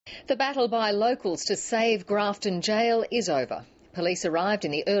The battle by locals to save Grafton jail is over. Police arrived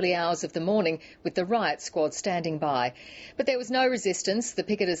in the early hours of the morning with the riot squad standing by. But there was no resistance. The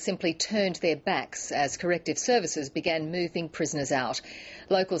picketers simply turned their backs as corrective services began moving prisoners out.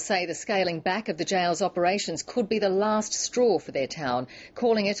 Locals say the scaling back of the jail's operations could be the last straw for their town,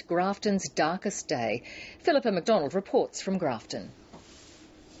 calling it Grafton's darkest day. Philippa McDonald reports from Grafton.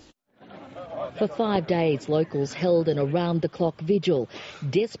 For 5 days, locals held an around-the-clock vigil,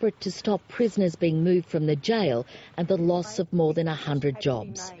 desperate to stop prisoners being moved from the jail and the loss of more than 100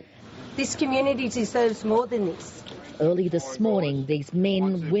 jobs. This community deserves more than this. Early this morning, these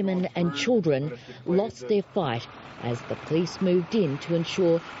men, women and children lost their fight as the police moved in to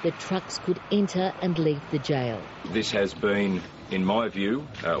ensure the trucks could enter and leave the jail. This has been, in my view,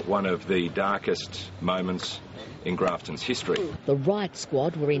 one of the darkest moments in Grafton's history. The riot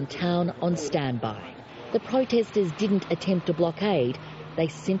squad were in town on standby. The protesters didn't attempt a blockade, they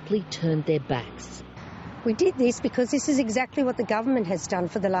simply turned their backs. We did this because this is exactly what the government has done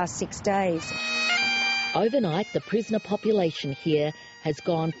for the last 6 days. Overnight, the prisoner population here has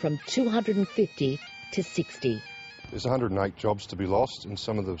gone from 250 to 60. There's 108 jobs to be lost, and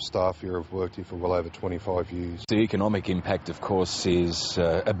some of the staff here have worked here for well over 25 years. The economic impact, of course, is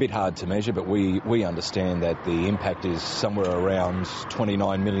a bit hard to measure, but we understand that the impact is somewhere around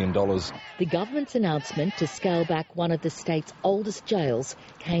 $29 million. The government's announcement to scale back one of the state's oldest jails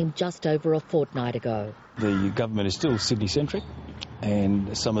came just over a fortnight ago. The government is still Sydney-centric,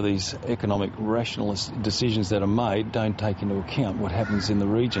 and some of these economic rationalist decisions that are made don't take into account what happens in the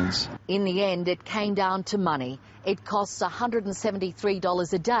regions. In the end, it came down to money. It costs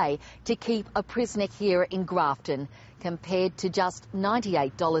 $173 a day to keep a prisoner here in Grafton, compared to just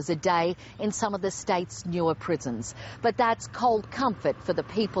 $98 a day in some of the state's newer prisons. But that's cold comfort for the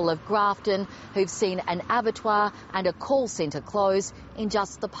people of Grafton, who've seen an abattoir and a call centre close in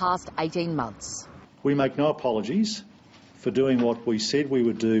just the past 18 months. We make no apologies for doing what we said we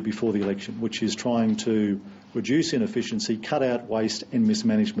would do before the election, which is trying to reduce inefficiency, cut out waste and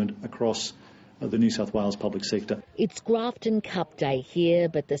mismanagement across the New South Wales public sector. It's Grafton Cup Day here,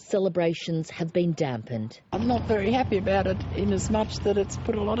 but the celebrations have been dampened. I'm not very happy about it, in as much that it's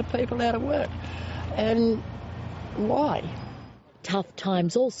put a lot of people out of work. And why? Tough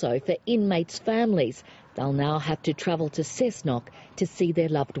times also for inmates' families. They'll now have to travel to Cessnock to see their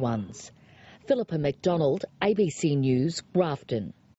loved ones. Philippa McDonald, ABC News, Grafton.